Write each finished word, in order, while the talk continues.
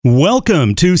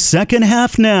Welcome to Second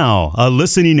Half Now, a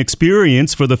listening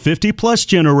experience for the 50-plus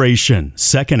generation,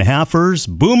 second halfers,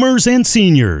 boomers, and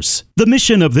seniors. The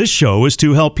mission of this show is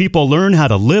to help people learn how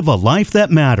to live a life that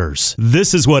matters.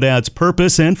 This is what adds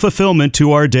purpose and fulfillment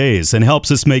to our days and helps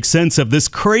us make sense of this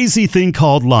crazy thing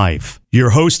called life.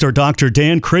 Your hosts are Dr.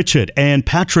 Dan Critchett and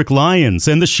Patrick Lyons,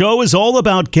 and the show is all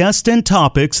about guests and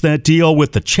topics that deal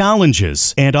with the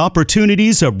challenges and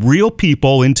opportunities of real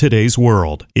people in today's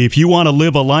world. If you want to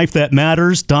live a life that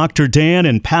matters, Dr. Dan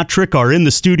and Patrick are in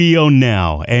the studio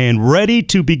now and ready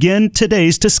to begin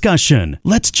today's discussion.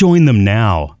 Let's join them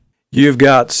now. You've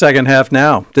got Second Half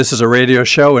Now. This is a radio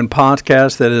show and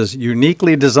podcast that is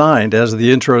uniquely designed, as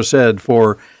the intro said,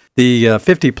 for the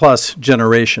 50-plus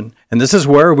generation. And this is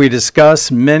where we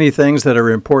discuss many things that are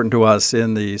important to us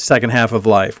in the second half of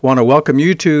life. Want to welcome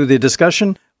you to the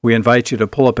discussion. We invite you to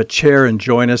pull up a chair and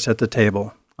join us at the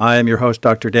table. I am your host,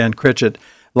 Dr. Dan Critchett,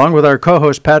 along with our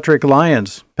co-host, Patrick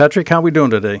Lyons. Patrick, how are we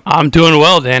doing today? I'm doing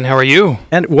well, Dan. How are you?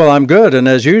 I'm good. And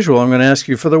as usual, I'm going to ask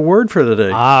you for the word for the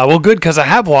day. Well, good, because I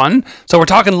have one. So we're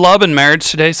talking love and marriage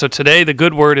today. So today, the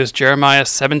good word is Jeremiah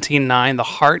 17:9. The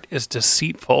heart is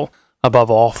deceitful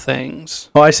above all things.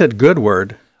 Oh, I said good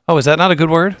word. Oh, is that not a good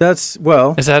word? Is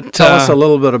that tell us a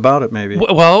little bit about it, maybe.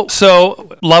 Well, so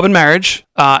love and marriage,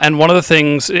 and one of the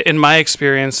things, in my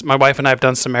experience, my wife and I have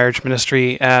done some marriage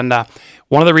ministry, and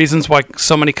one of the reasons why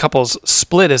so many couples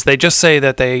split is they just say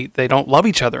that they don't love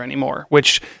each other anymore,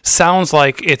 which sounds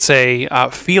like it's a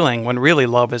feeling when really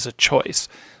love is a choice.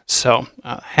 So,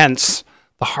 hence,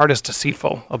 the heart is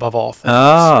deceitful above all things.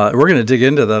 We're going to dig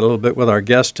into that a little bit with our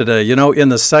guest today. You know, in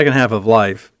the second half of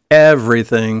life,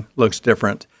 everything looks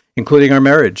different, including our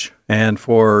marriage. And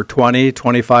for 20,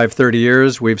 25, 30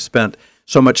 years, we've spent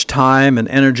so much time and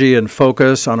energy and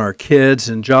focus on our kids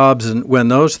and jobs. And when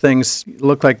those things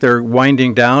look like they're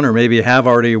winding down or maybe have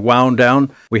already wound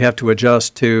down, we have to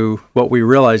adjust to what we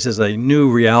realize is a new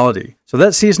reality. So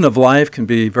that season of life can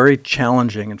be very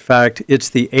challenging. In fact, it's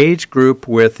the age group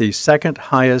with the second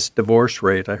highest divorce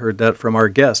rate. I heard that from our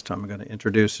guest I'm going to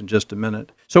introduce in just a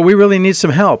minute. So we really need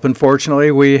some help.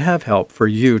 Unfortunately, we have help for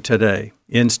you today.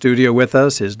 In studio with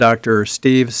us is Dr.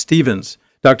 Steve Stevens.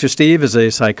 Dr. Steve is a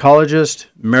psychologist,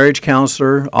 marriage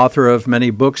counselor, author of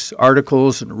many books,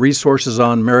 articles, and resources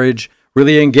on marriage,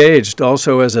 really engaged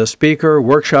also as a speaker,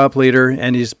 workshop leader,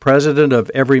 and he's president of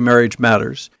Every Marriage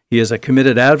Matters. He is a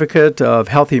committed advocate of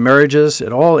healthy marriages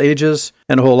at all ages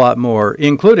and a whole lot more,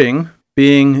 including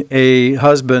being a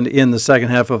husband in the second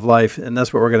half of life, and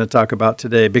that's what we're going to talk about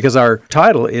today, because our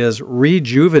title is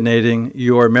Rejuvenating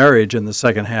Your Marriage in the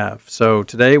Second Half. So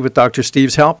today, with Dr.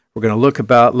 Steve's help, we're going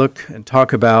to look and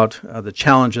talk about the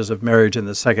challenges of marriage in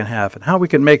the second half and how we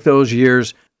can make those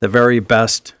years the very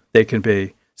best they can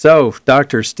be. So,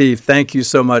 Dr. Steve, thank you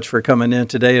so much for coming in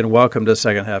today, and welcome to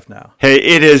Second Half Now. Hey,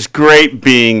 it is great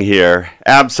being here.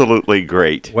 Absolutely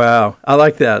great. Wow, I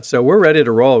like that. So we're ready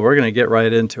to roll. We're going to get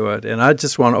right into it, and I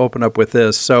just want to open up with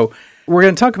this. So we're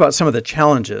going to talk about some of the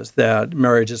challenges that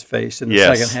marriages face in the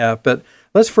second half, but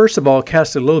let's first of all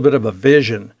cast a little bit of a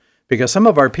vision, because some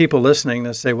of our people listening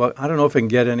that say, well, I don't know if it can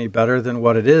get any better than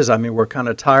what it is. I mean, we're kind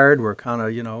of tired. We're kind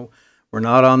of, we're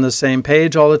not on the same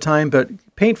page all the time, but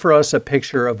paint for us a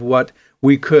picture of what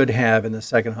we could have in the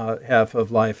second half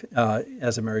of life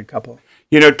as a married couple.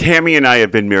 You know, Tammy and I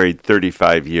have been married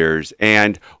 35 years,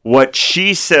 and what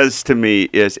she says to me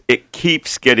is it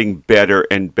keeps getting better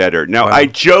and better. Now, wow. I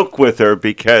joke with her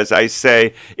because I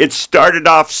say it started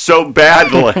off so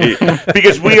badly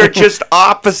because we are just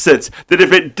opposites, that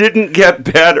if it didn't get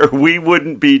better, we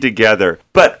wouldn't be together.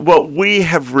 But what we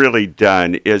have really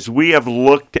done is we have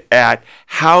looked at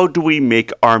how do we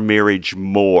make our marriage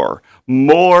more.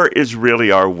 More is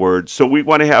really our word. So we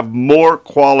want to have more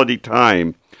quality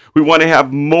time. We want to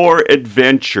have more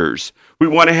adventures. We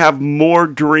want to have more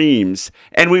dreams.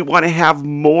 And we want to have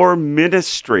more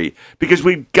ministry because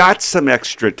we've got some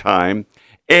extra time.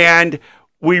 And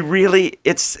we really,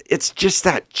 it's just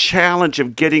that challenge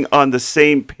of getting on the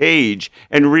same page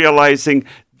and realizing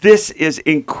this is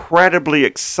incredibly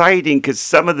exciting because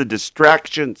some of the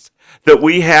distractions that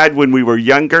we had when we were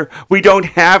younger, we don't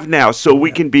have now. So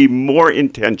we can be more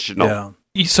intentional. Yeah.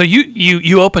 So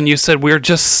you opened, you said we're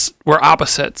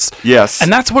opposites. Yes.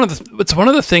 And that's one of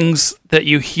the things that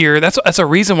you hear. That's a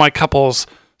reason why couples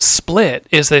split,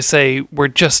 is they say we're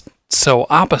just so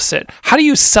opposite. How do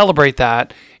you celebrate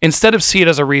that instead of see it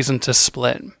as a reason to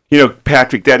split? You know,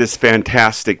 Patrick, that is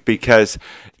fantastic because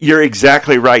you're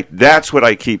exactly right. That's what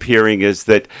I keep hearing is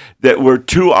that we're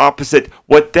too opposite.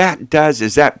 What that does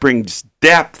is that brings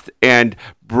depth and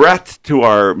breadth to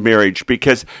our marriage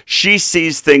because she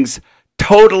sees things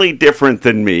totally different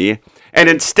than me. And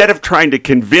instead of trying to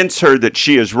convince her that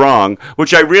she is wrong,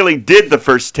 which I really did the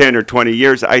first 10 or 20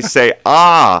 years, I say,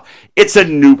 it's a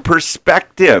new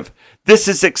perspective. This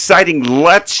is exciting.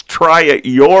 Let's try it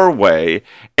your way.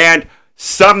 And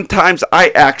sometimes I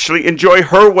actually enjoy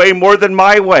her way more than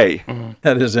my way.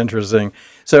 That is interesting.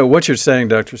 So what you're saying,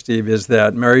 Dr. Steve, is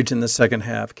that marriage in the second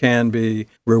half can be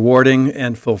rewarding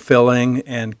and fulfilling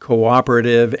and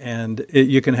cooperative, and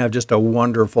you can have just a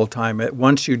wonderful time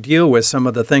once you deal with some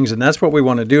of the things. And that's what we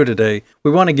want to do today.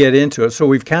 We want to get into it. So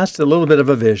we've cast a little bit of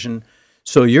a vision.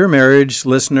 So your marriage,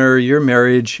 listener, your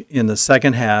marriage in the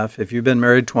second half, if you've been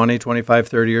married 20, 25,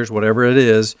 30 years, whatever it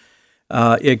is,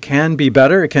 it can be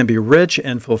better. It can be rich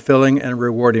and fulfilling and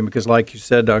rewarding because, like you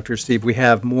said, Dr. Steve, we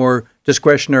have more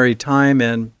discretionary time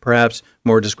and perhaps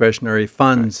more discretionary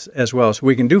funds as well, so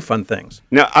we can do fun things.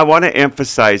 Now, I want to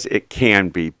emphasize it can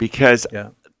be because,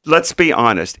 let's be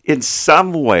honest, in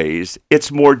some ways,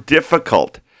 it's more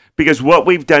difficult. Because what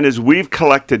we've done is we've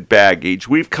collected baggage,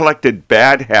 we've collected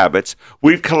bad habits,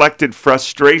 we've collected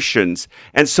frustrations,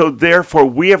 and so therefore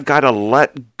we have got to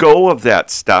let go of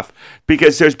that stuff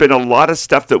because there's been a lot of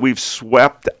stuff that we've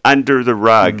swept under the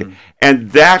rug, and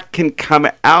that can come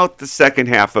out the second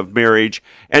half of marriage,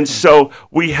 and so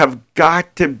we have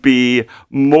got to be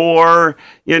more,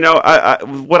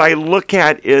 what I look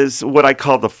at is what I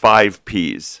call the 5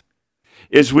 Ps,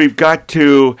 is we've got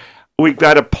to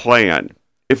plan.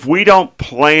 If we don't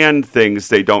plan things,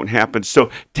 they don't happen.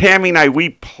 So Tammy and I,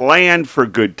 we plan for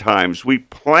good times. We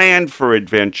plan for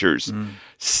adventures.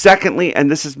 Secondly,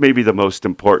 and this is maybe the most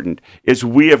important, is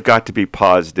we have got to be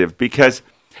positive because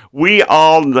we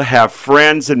all have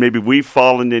friends and maybe we've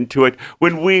fallen into it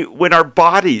when our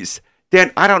bodies,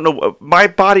 Dan, I don't know, my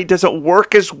body doesn't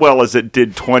work as well as it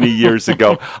did 20 years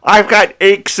ago. I've got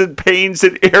aches and pains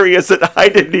in areas that I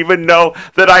didn't even know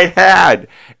that I had.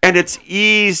 And it's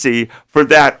easy for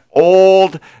that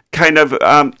old kind of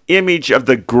image of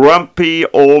the grumpy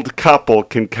old couple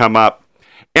can come up.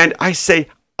 And I say,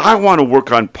 I want to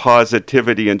work on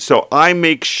positivity. And so I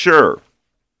make sure,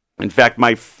 in fact,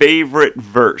 my favorite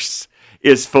verse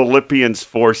is Philippians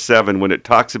 4:7 when it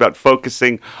talks about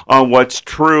focusing on what's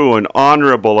true and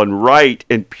honorable and right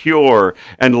and pure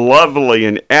and lovely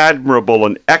and admirable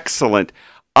and excellent.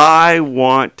 I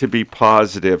want to be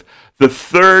positive. The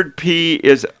third P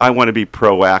is I want to be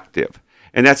proactive.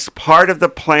 And that's part of the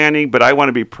planning, but I want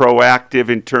to be proactive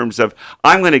in terms of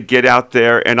I'm going to get out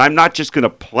there and I'm not just going to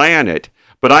plan it,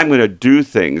 but I'm going to do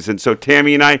things. And so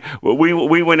Tammy and I,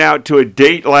 we went out to a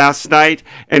date last night,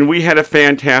 and we had a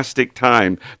fantastic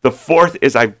time. The fourth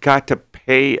is I've got to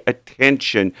pay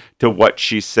attention to what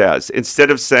she says.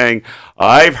 Instead of saying,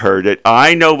 I've heard it,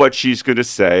 I know what she's going to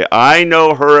say, I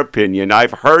know her opinion,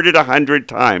 I've heard it 100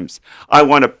 times. I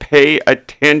want to pay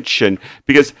attention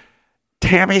because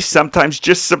Tammy sometimes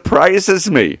just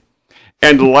surprises me.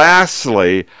 And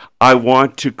lastly, I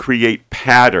want to create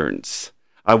patterns.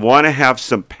 I want to have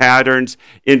some patterns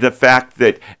in the fact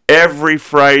that every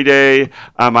Friday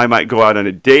I might go out on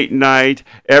a date night.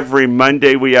 Every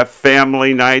Monday we have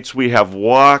family nights. We have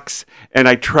walks. And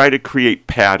I try to create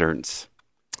patterns.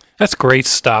 That's great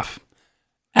stuff.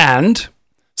 And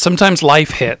sometimes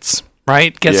life hits,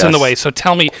 right? Gets in the way. So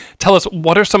tell us,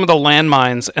 what are some of the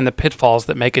landmines and the pitfalls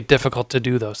that make it difficult to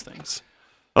do those things?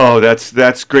 Oh,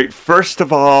 that's great. First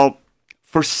of all,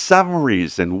 for some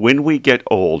reason, when we get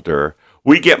older,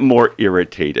 we get more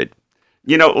irritated.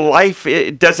 Life,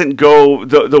 it doesn't go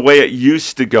the way it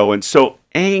used to go. And so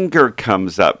anger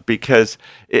comes up because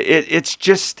it's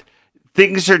just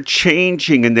things are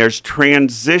changing and there's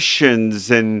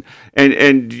transitions and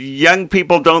young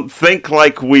people don't think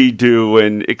like we do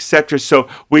and etc. So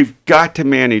we've got to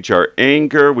manage our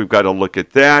anger. We've got to look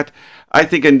at that. I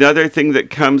think another thing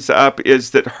that comes up is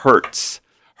that hurts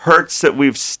that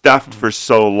we've stuffed for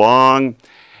so long.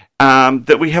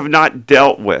 That we have not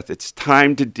dealt with. It's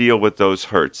time to deal with those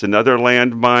hurts. Another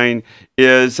landmine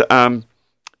is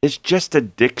just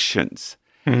addictions.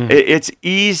 It's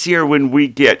easier when we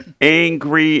get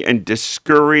angry and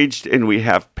discouraged and we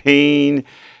have pain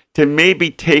to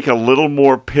maybe take a little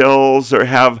more pills or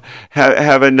have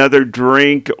another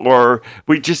drink, or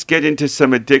we just get into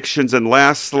some addictions. And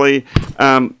lastly,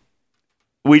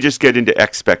 we just get into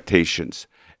expectations.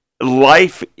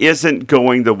 Life isn't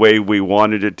going the way we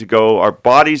wanted it to go. Our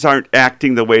bodies aren't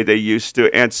acting the way they used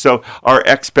to. And so our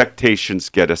expectations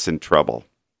get us in trouble.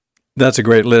 That's a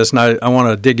great list. And I want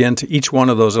to dig into each one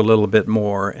of those a little bit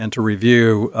more and to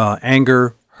review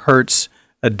anger, hurts,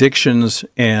 addictions,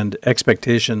 and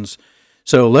expectations.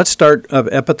 So let's start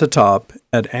up at the top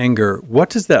at anger.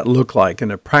 What does that look like in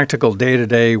a practical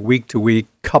day-to-day, week-to-week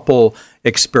couple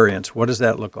experience? What does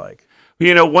that look like?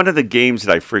 One of the games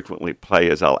that I frequently play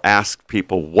is I'll ask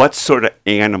people what sort of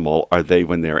animal are they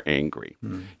when they're angry.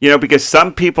 Because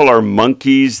some people are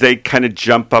monkeys, they kind of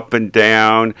jump up and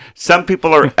down. Some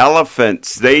people are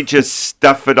elephants, they just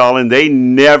stuff it all in, they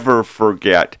never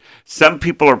forget. Some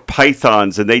people are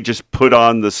pythons and they just put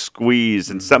on the squeeze.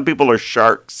 And some people are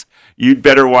sharks. You'd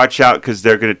better watch out because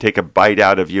they're going to take a bite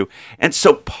out of you. And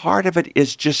so part of it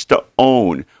is just to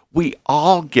own. We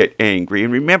all get angry.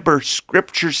 And remember,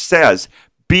 Scripture says,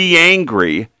 be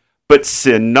angry, but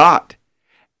sin not.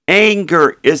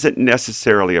 Anger isn't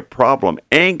necessarily a problem.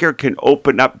 Anger can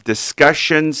open up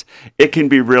discussions. It can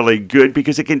be really good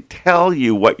because it can tell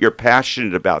you what you're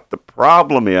passionate about. The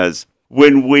problem is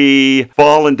when we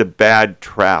fall into bad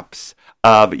traps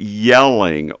of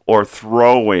yelling or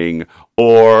throwing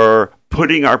or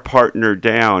putting our partner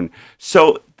down.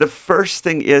 So the first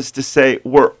thing is to say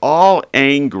we're all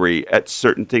angry at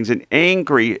certain things, and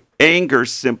anger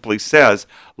simply says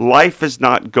life is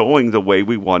not going the way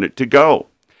we want it to go.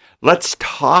 Let's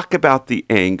talk about the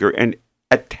anger and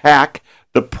attack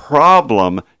the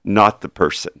problem, not the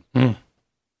person.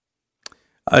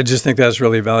 I just think that's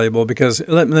really valuable because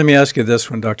let me ask you this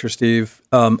one, Dr. Steve.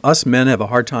 Us men have a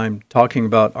hard time talking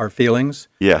about our feelings.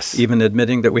 Yes. Even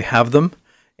admitting that we have them.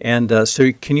 And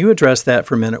so can you address that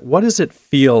for a minute? What does it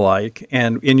feel like?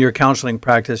 And in your counseling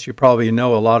practice, you probably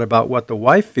know a lot about what the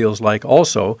wife feels like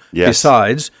also,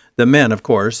 besides the men, of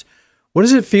course. What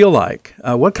does it feel like?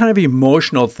 What kind of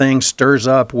emotional thing stirs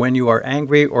up when you are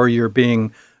angry or you're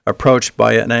being approached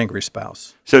by an angry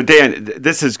spouse? So, Dan,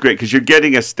 this is great because you're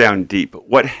getting us down deep.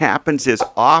 What happens is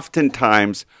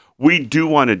oftentimes we do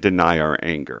want to deny our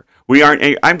anger. We aren't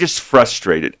angry. I'm just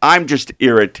frustrated. I'm just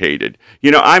irritated.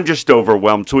 I'm just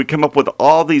overwhelmed. So we come up with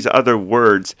all these other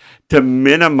words to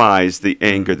minimize the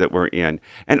anger that we're in.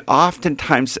 And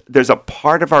oftentimes there's a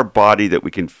part of our body that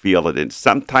we can feel it in.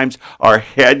 Sometimes our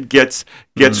head gets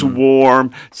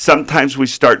warm. Sometimes we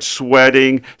start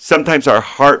sweating. Sometimes our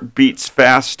heart beats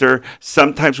faster.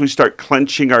 Sometimes we start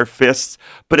clenching our fists.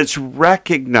 But it's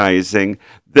recognizing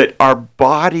that our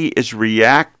body is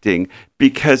reacting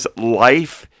because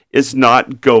life is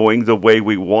not going the way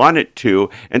we want it to.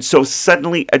 And so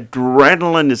suddenly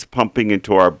adrenaline is pumping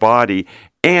into our body,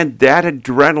 and that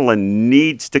adrenaline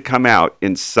needs to come out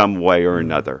in some way or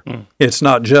another. It's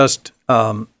not just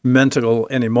mental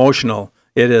and emotional.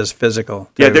 It is physical,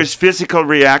 too. Yeah, there's physical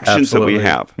reactions that we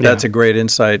have. That's a great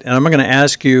insight. And I'm going to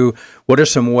ask you, what are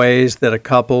some ways that a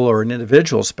couple or an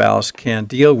individual spouse can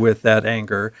deal with that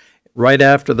anger right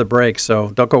after the break?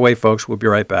 So don't go away, folks. We'll be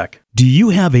right back. Do you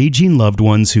have aging loved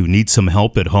ones who need some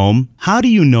help at home? How do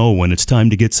you know when it's time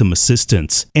to get some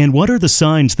assistance? And what are the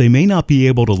signs they may not be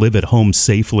able to live at home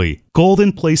safely?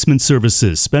 Golden Placement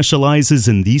Services specializes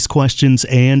in these questions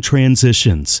and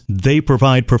transitions. They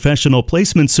provide professional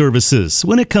placement services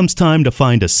when it comes time to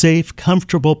find a safe,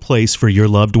 comfortable place for your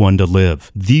loved one to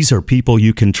live. These are people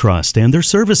you can trust, and their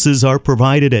services are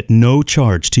provided at no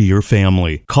charge to your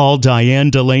family. Call Diane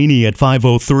Delaney at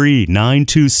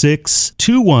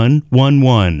 503-926-2111.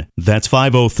 That's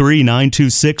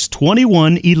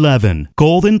 503-926-2111.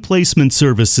 Golden Placement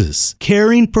Services.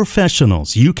 Caring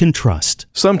professionals you can trust.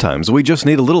 Sometimes we just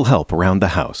need a little help around the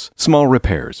house. Small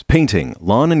repairs, painting,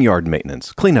 lawn and yard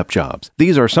maintenance, cleanup jobs.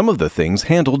 These are some of the things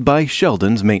handled by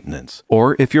Sheldon's Maintenance.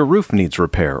 Or if your roof needs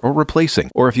repair or replacing,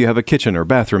 or if you have a kitchen or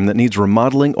bathroom that needs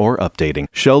remodeling or updating,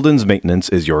 Sheldon's Maintenance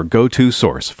is your go-to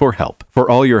source for help. For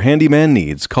all your handyman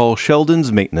needs, call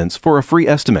Sheldon's Maintenance for a free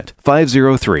estimate.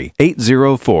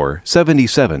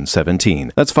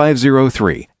 503-804-7717. That's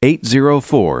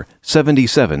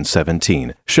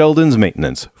 503-804-7717. Sheldon's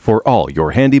Maintenance for all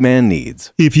your handyman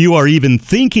needs. If you are even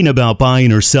thinking about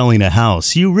buying or selling a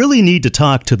house, you really need to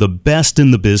talk to the best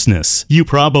in the business. You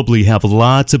probably have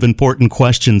lots of important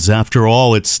questions. After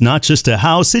all, it's not just a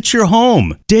house, it's your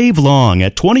home. Dave Long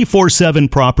at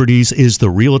 24/7 Properties is the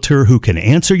realtor who can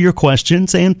answer your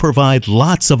questions and provide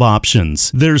lots of options.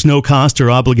 There's no cost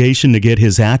or obligation to get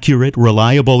his accurate,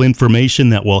 reliable information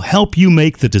that will help you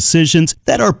make the decisions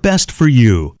that are best for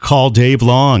you. Call Dave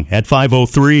Long at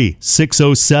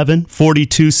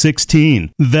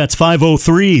 503-607-4216. That's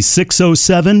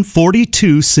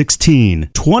 503-607-4216.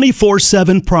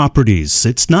 24/7 Properties.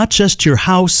 It's not just your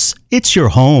house, it's your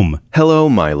home. Hello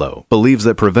Milo believes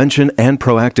that prevention and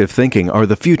proactive thinking are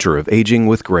the future of aging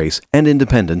with grace and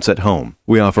independence at home.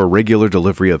 We offer regular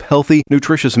delivery of healthy,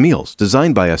 nutritious meals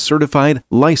designed by a certified,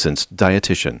 licensed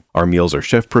dietitian. Our meals are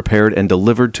chef prepared and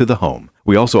delivered to the home.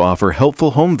 We also offer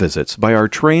helpful home visits by our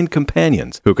trained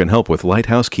companions who can help with light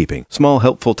housekeeping, small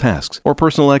helpful tasks, or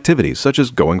personal activities such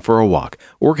as going for a walk,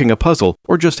 working a puzzle,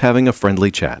 or just having a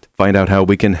friendly chat. Find out how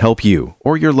we can help you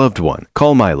or your loved one.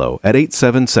 Call Milo at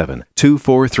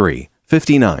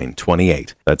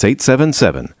 877-243-5928. That's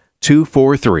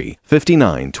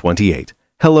 877-243-5928.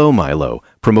 Hello, Milo,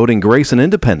 promoting grace and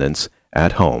independence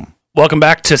at home. Welcome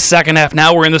back to Second Half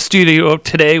Now. We're in the studio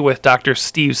today with Dr.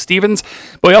 Steve Stevens.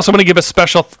 But we also want to give a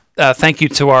special thank you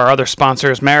to our other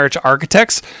sponsors, Marriage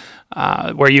Architects,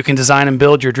 where you can design and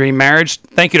build your dream marriage.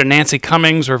 Thank you to Nancy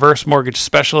Cummings, reverse mortgage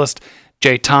specialist,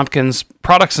 Jay Tompkins,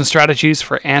 products and strategies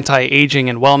for anti-aging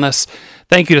and wellness.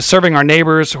 Thank you to Serving Our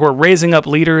Neighbors, who are raising up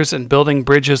leaders and building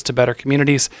bridges to better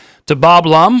communities. To Bob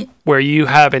Lum, where you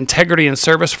have integrity and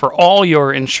service for all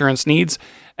your insurance needs.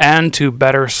 And to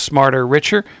Better, Smarter,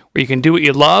 Richer, where you can do what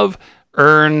you love,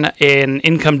 earn an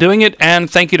income doing it. And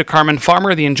thank you to Carmen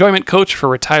Farmer, the enjoyment coach for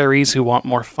retirees who want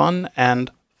more fun and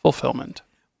fulfillment.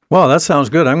 Well, that sounds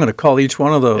good. I'm going to call each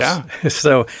one of those. Yeah.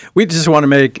 So we just want to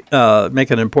make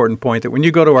an important point that when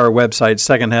you go to our website,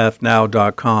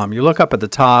 secondhalfnow.com, you look up at the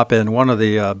top and one of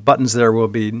the buttons there will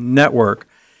be Network.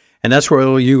 And that's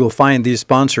where you will find these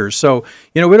sponsors. So,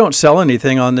 we don't sell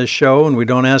anything on this show and we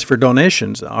don't ask for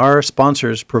donations. Our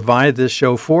sponsors provide this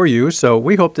show for you. So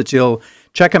we hope that you'll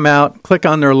check them out, click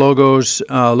on their logos,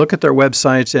 look at their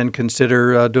websites, and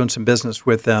consider doing some business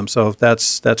with them. So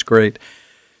that's great.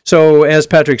 So as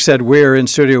Patrick said, we're in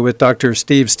studio with Dr.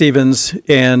 Steve Stevens,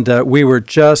 and we were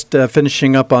just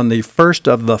finishing up on the first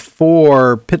of the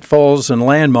 4 pitfalls and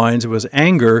landmines. It was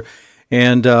anger.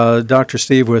 And Dr.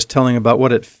 Steve was telling about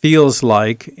what it feels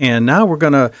like. And now we're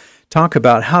going to talk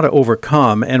about how to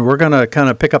overcome. And we're going to kind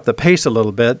of pick up the pace a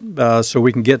little bit so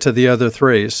we can get to the other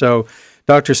 3. So,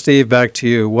 Dr. Steve, back to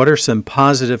you. What are some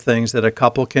positive things that a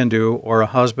couple can do, or a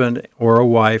husband or a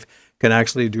wife can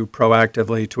actually do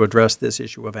proactively to address this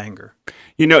issue of anger?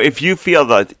 If you feel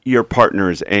that your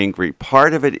partner is angry,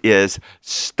 part of it is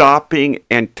stopping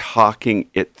and talking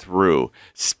it through,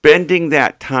 spending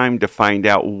that time to find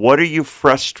out what are you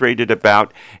frustrated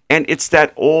about. And it's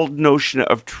that old notion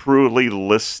of truly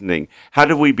listening. How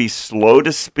do we be slow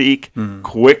to speak,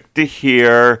 quick to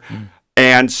hear,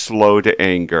 and slow to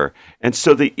anger? And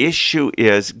so the issue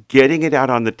is getting it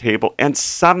out on the table. And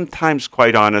sometimes,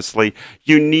 quite honestly,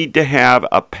 you need to have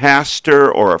a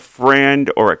pastor or a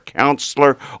friend or a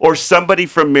counselor or somebody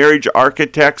from Marriage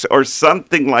Architects or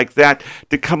something like that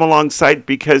to come alongside,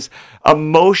 because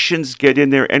emotions get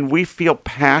in there and we feel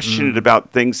passionate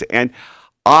about things. And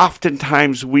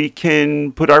oftentimes we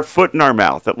can put our foot in our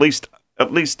mouth. At least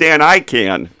Dan, I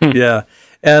can. Yeah.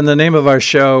 And the name of our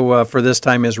show for this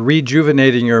time is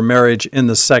Rejuvenating Your Marriage in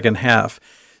the Second Half.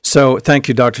 So thank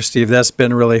you, Dr. Steve. That's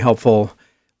been really helpful.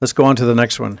 Let's go on to the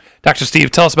next one. Dr.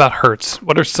 Steve, tell us about hurts.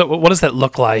 What does that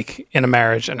look like in a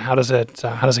marriage, and how does it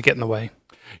get in the way?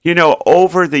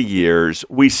 Over the years,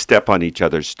 we step on each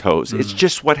other's toes. It's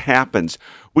just what happens.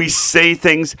 We say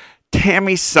things.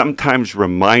 Tammy sometimes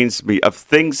reminds me of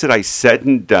things that I said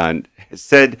and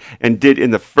did in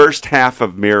the first half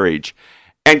of marriage.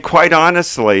 And quite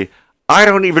honestly, I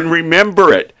don't even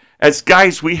remember it. As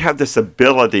guys, we have this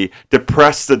ability to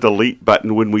press the delete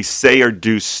button when we say or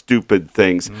do stupid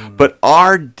things. But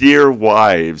our dear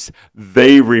wives,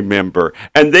 they remember.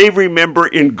 And they remember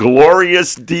in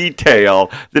glorious detail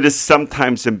that is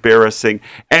sometimes embarrassing.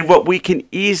 And what we can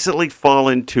easily fall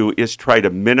into is try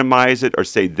to minimize it or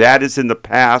say that is in the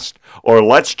past, or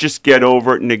let's just get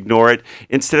over it and ignore it.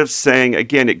 Instead of saying,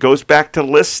 again, it goes back to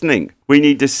listening. We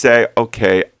need to say,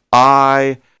 okay,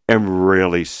 I am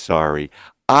really sorry.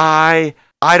 I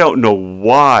don't know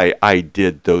why I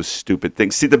did those stupid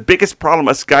things. See, the biggest problem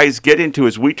us guys get into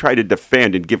is we try to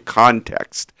defend and give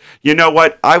context. You know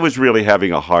what? I was really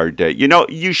having a hard day.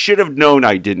 You should have known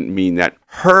I didn't mean that.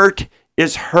 Hurt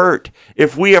is hurt.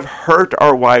 If we have hurt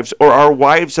our wives or our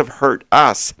wives have hurt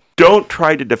us, don't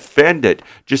try to defend it.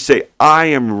 Just say, I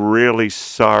am really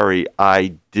sorry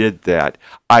I did that.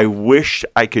 I wish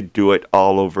I could do it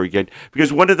all over again.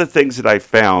 Because one of the things that I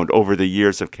found over the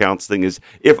years of counseling is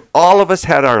if all of us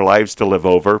had our lives to live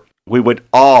over, we would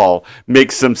all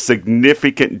make some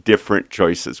significant different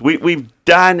choices. We've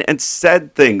done and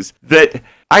said things that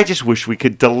I just wish we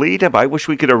could delete them. I wish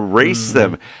we could erase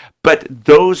them. But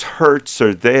those hurts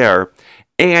are there.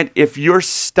 And if you're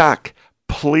stuck,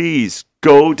 please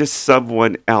go to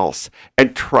someone else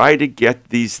and try to get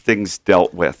these things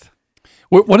dealt with.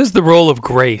 What is the role of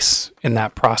grace in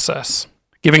that process?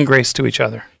 Giving grace to each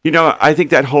other. I think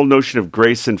that whole notion of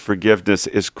grace and forgiveness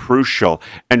is crucial,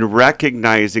 and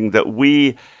recognizing that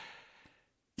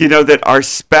that our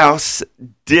spouse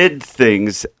did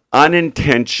things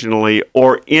unintentionally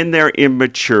or in their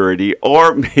immaturity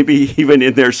or maybe even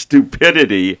in their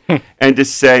stupidity and to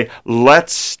say,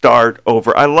 let's start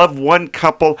over. I love one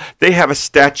couple, they have a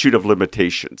statute of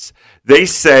limitations. They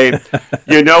say,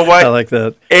 you know what? I like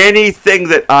that. Anything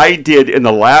that I did in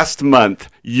the last month,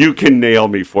 you can nail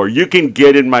me for. You can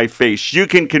get in my face. You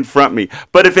can confront me.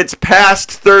 But if it's past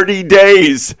 30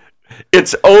 days,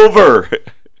 it's over.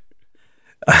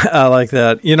 I like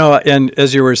that. You know, and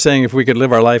as you were saying, if we could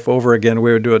live our life over again,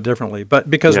 we would do it differently. But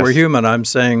because we're human, I'm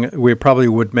saying we probably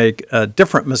would make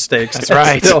different mistakes. That's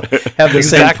right. Still have the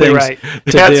exactly same right. things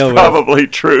to That's deal with. probably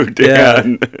true,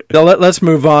 Dan. Yeah. Now let's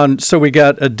move on. So we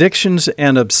got addictions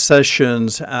and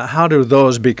obsessions. How do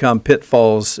those become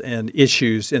pitfalls and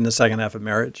issues in the second half of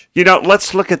marriage? You know,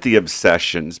 let's look at the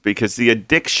obsessions, because the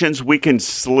addictions we can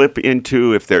slip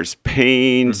into if there's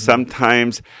pain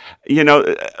sometimes. You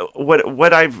know,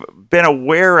 what I've been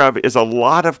aware of is a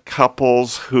lot of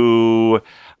couples who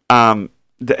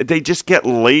they just get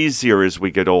lazier as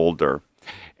we get older.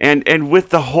 And with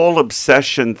the whole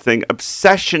obsession thing,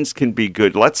 obsessions can be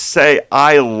good. Let's say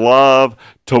I love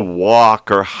to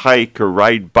walk or hike or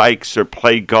ride bikes or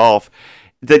play golf.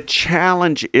 The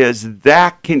challenge is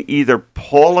that can either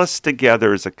pull us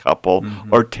together as a couple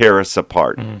or tear us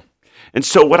apart. And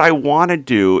so what I want to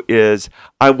do is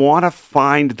I want to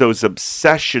find those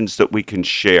obsessions that we can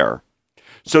share.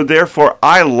 So therefore,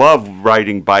 I love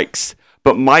riding bikes,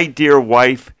 but my dear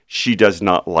wife, she does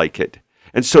not like it.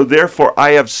 And so therefore, I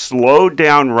have slowed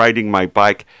down riding my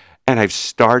bike and I've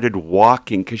started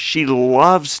walking because she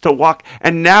loves to walk.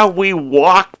 And now we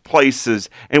walk places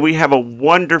and we have a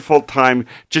wonderful time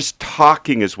just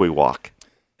talking as we walk.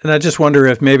 And I just wonder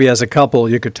if maybe as a couple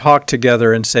you could talk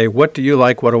together and say, what do you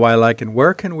like, what do I like, and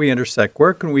where can we intersect?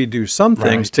 Where can we do some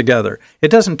things together? It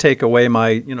doesn't take away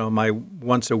my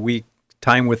once a week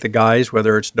time with the guys,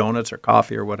 whether it's donuts or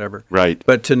coffee or whatever. Right.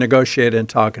 But to negotiate and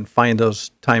talk and find those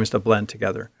times to blend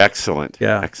together. Excellent.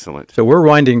 Yeah. Excellent. So we're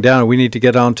winding down. We need to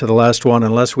get on to the last one,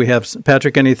 unless we have,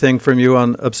 Patrick, anything from you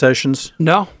on obsessions?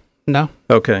 No.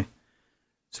 Okay.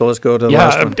 So let's go to the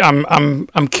last one.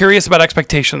 I'm curious about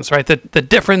expectations, right? The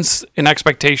difference in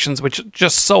expectations, which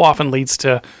just so often leads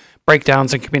to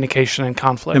breakdowns in communication and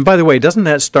conflict. And by the way, doesn't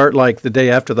that start like the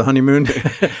day after the honeymoon?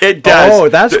 It does. Oh,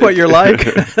 that's what you're like?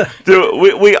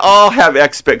 We all have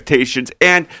expectations,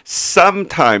 and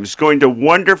sometimes going to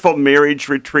wonderful marriage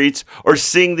retreats or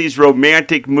seeing these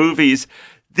romantic movies,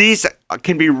 these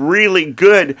can be really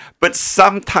good, but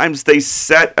sometimes they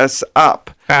set us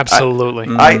up. Absolutely.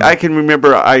 I can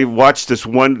remember I watched this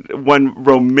one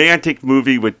romantic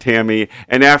movie with Tammy,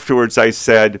 and afterwards I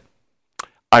said,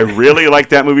 I really liked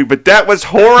that movie, but that was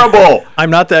horrible. I'm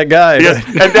not that guy. Yes,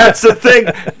 and that's the thing.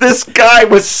 This guy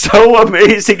was so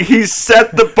amazing. He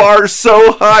set the bar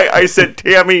so high. I said,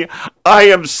 Tammy, I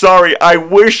am sorry. I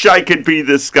wish I could be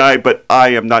this guy, but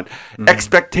I am not.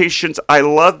 Expectations. I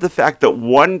love the fact that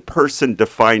one person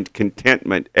defined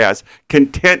contentment as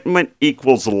contentment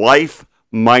equals life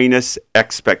minus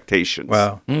expectations.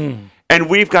 Wow. And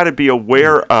we've got to be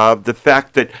aware of the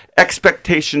fact that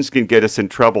expectations can get us in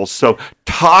trouble. So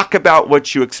talk about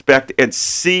what you expect and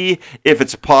see if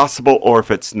it's possible or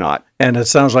if it's not. And it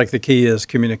sounds like the key is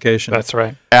communication. That's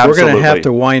right. Absolutely. We're going to have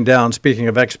to wind down, speaking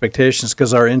of expectations,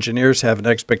 because our engineers have an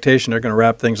expectation. They're going to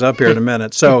wrap things up here in a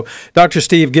minute. So, Dr.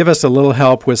 Steve, give us a little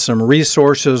help with some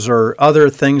resources or other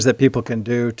things that people can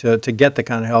do to get the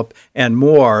kind of help and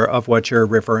more of what you're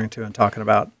referring to and talking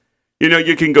about. You know,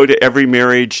 you can go to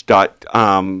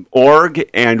everymarriage.org,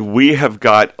 and we have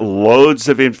got loads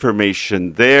of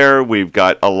information there. We've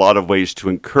got a lot of ways to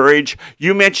encourage.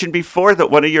 You mentioned before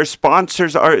that one of your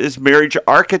sponsors is Marriage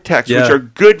Architects, which are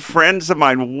good friends of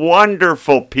mine,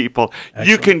 wonderful people. Excellent.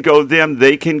 You can go them.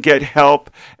 They can get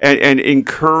help and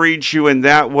encourage you in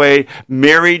that way.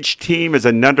 Marriage Team is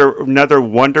another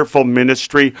wonderful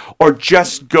ministry. Or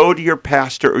just go to your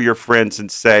pastor or your friends and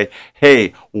say,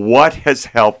 hey, what has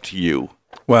helped you?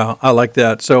 Well, I like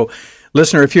that. So,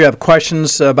 listener, if you have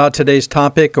questions about today's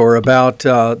topic or about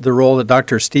the role that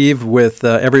Dr. Steve with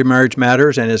Every Marriage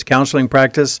Matters and his counseling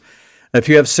practice, if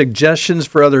you have suggestions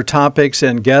for other topics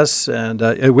and guests, and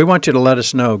we want you to let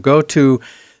us know, go to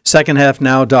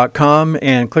secondhalfnow.com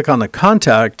and click on the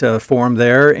contact form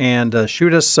there and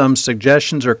shoot us some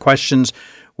suggestions or questions.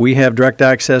 We have direct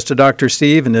access to Dr.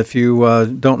 Steve, and if you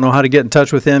don't know how to get in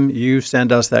touch with him, you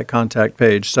send us that contact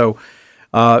page. So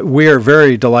we are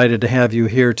very delighted to have you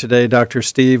here today, Dr.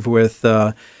 Steve,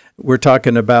 we're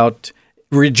talking about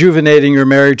rejuvenating your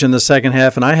marriage in the second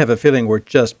half, and I have a feeling we're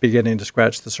just beginning to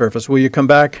scratch the surface. Will you come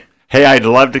back? Hey, I'd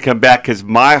love to come back because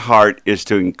my heart is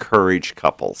to encourage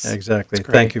couples. Exactly.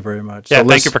 Thank you very much. Yeah,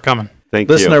 thank you for coming. Thank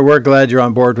you. Listener, we're glad you're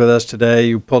on board with us today.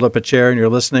 You pulled up a chair and you're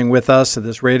listening with us to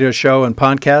this radio show and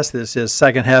podcast. This is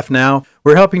Second Half Now.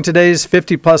 We're helping today's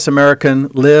 50-plus American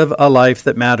live a life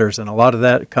that matters, and a lot of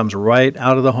that comes right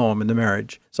out of the home in the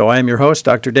marriage. So I am your host,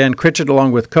 Dr. Dan Critchett,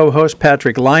 along with co-host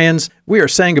Patrick Lyons. We are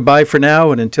saying goodbye for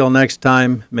now, and until next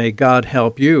time, may God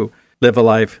help you live a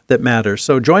life that matters.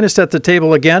 So join us at the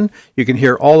table again. You can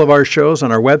hear all of our shows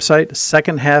on our website,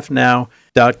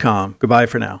 secondhalfnow.com. Goodbye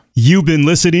for now. You've been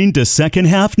listening to Second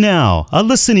Half Now, a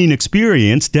listening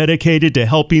experience dedicated to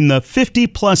helping the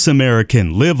 50-plus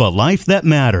American live a life that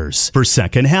matters. For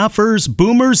second halfers,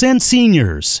 boomers, and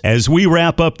seniors. As we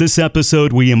wrap up this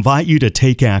episode, we invite you to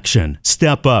take action.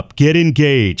 Step up, get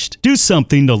engaged, do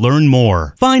something to learn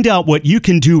more. Find out what you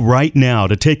can do right now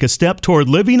to take a step toward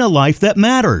living a life that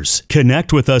matters.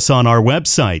 Connect with us on our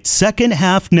website,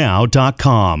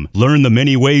 secondhalfnow.com. Learn the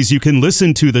many ways you can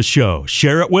listen to the show,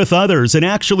 share it with others, and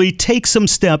actually take some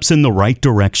steps in the right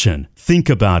direction. Think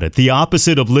about it. The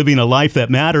opposite of living a life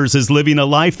that matters is living a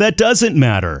life that doesn't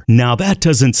matter. Now that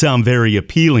doesn't sound very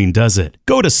appealing, does it?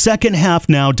 Go to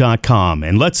secondhalfnow.com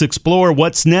and let's explore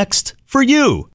what's next for you.